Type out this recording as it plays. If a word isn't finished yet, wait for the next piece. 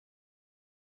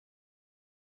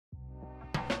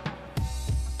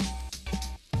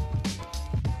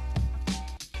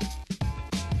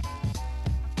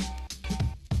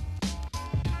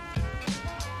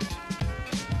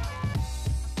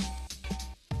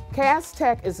Cass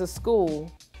Tech is a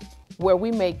school where we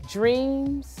make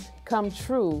dreams come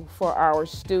true for our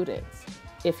students.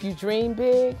 If you dream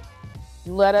big,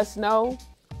 you let us know.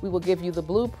 We will give you the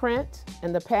blueprint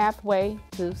and the pathway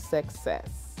to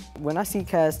success. When I see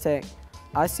Cass Tech,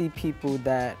 I see people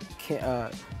that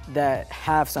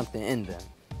have something in them.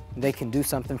 They can do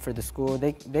something for the school.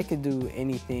 They can do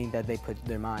anything that they put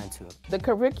their mind to. The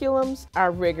curriculums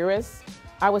are rigorous.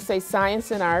 I would say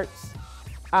science and arts,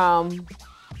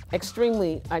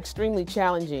 extremely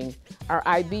challenging. Our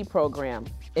IB program,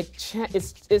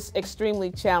 it's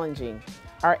extremely challenging.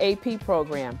 Our AP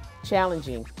program,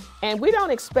 challenging. And we don't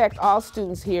expect all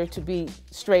students here to be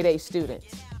straight A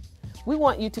students. We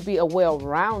want you to be a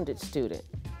well-rounded student.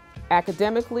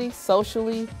 Academically,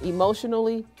 socially,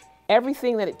 emotionally,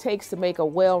 everything that it takes to make a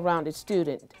well-rounded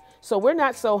student. So we're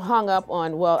not so hung up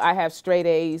on, well, I have straight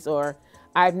A's or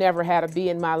I've never had a B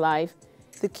in my life.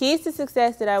 The keys to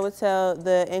success that I would tell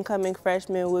the incoming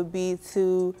freshmen would be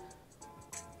to,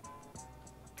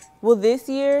 well, this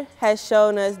year has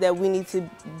shown us that we need to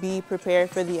be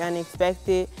prepared for the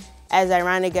unexpected. As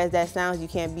ironic as that sounds, you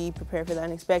can't be prepared for the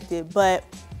unexpected, but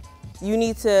you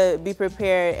need to be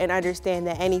prepared and understand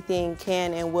that anything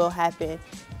can and will happen.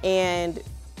 And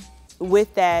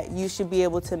with that, you should be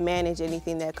able to manage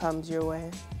anything that comes your way.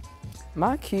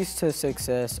 My keys to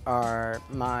success are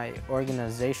my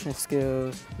organization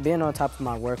skills, being on top of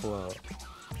my workload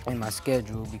and my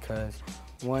schedule, because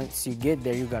once you get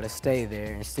there, you gotta stay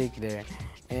there and stick there.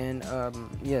 And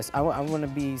yes, I want to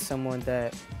be someone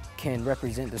that can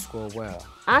represent the school well.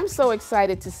 I'm so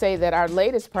excited to say that our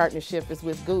latest partnership is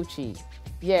with Gucci.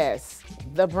 Yes,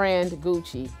 the brand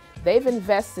Gucci. They've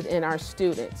invested in our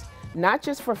students, not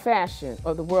just for fashion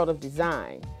or the world of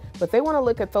design, but they want to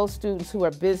look at those students who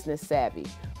are business savvy,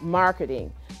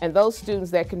 marketing, and those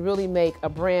students that can really make a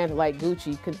brand like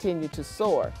Gucci continue to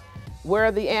soar. Where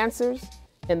are the answers?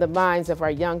 In the minds of our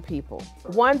young people.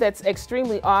 One that's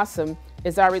extremely awesome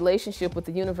is our relationship with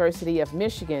the University of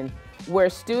Michigan, where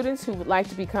students who would like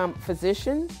to become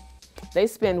physicians, they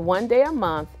spend one day a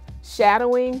month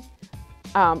shadowing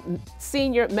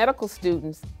senior medical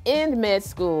students in med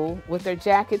school with their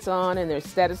jackets on and their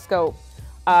stethoscope,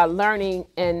 learning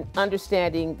and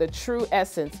understanding the true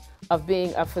essence of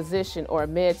being a physician or a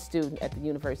med student at the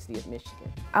University of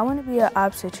Michigan. I want to be an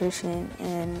obstetrician,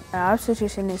 and an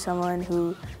obstetrician is someone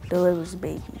who delivers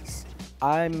babies.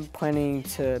 I'm planning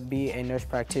to be a nurse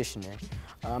practitioner.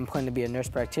 I'm planning to be a nurse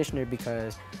practitioner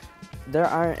because there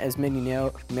aren't as many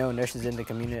male nurses in the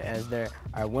community as there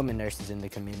are women nurses in the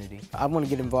community. I want to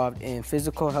get involved in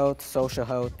physical health, social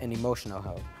health, and emotional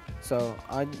health. So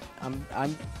I'm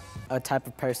a type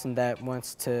of person that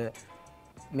wants to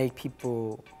make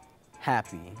people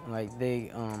happy, like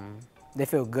they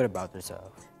feel good about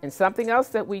themselves. And something else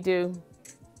that we do,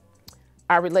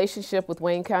 our relationship with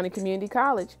Wayne County Community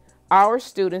College. Our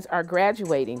students are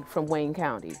graduating from Wayne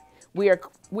County. We are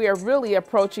really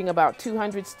approaching about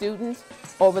 200 students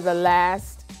over the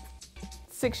last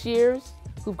 6 years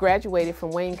who've graduated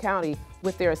from Wayne County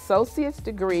with their associate's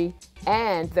degree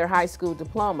and their high school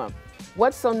diploma.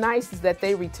 What's so nice is that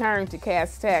they return to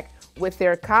Cass Tech with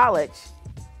their college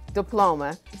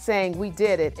diploma, saying we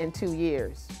did it in 2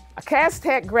 years. A Cass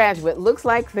Tech graduate looks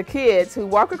like the kids who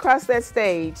walk across that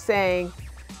stage saying,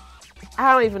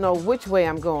 I don't even know which way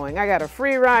I'm going. I got a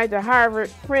free ride to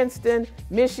Harvard, Princeton,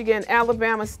 Michigan,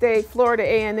 Alabama State, Florida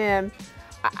A&M.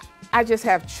 I just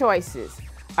have choices.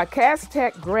 A Cass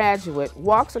Tech graduate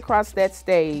walks across that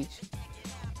stage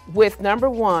with, number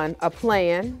one, a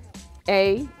plan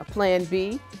A, a plan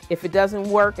B. If it doesn't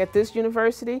work at this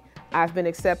university, I've been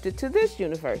accepted to this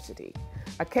university.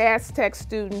 A Cass Tech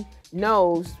student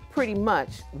knows pretty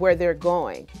much where they're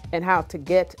going and how to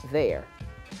get there.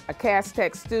 A Cass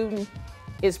Tech student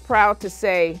is proud to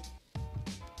say,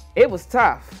 it was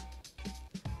tough,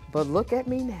 but look at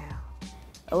me now.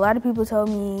 A lot of people told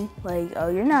me, like, oh,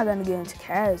 you're not gonna get into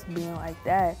Cass being like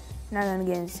that. You're not gonna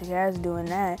get into Cass doing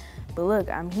that. But look,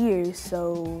 I'm here,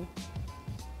 so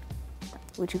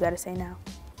what you gotta say now?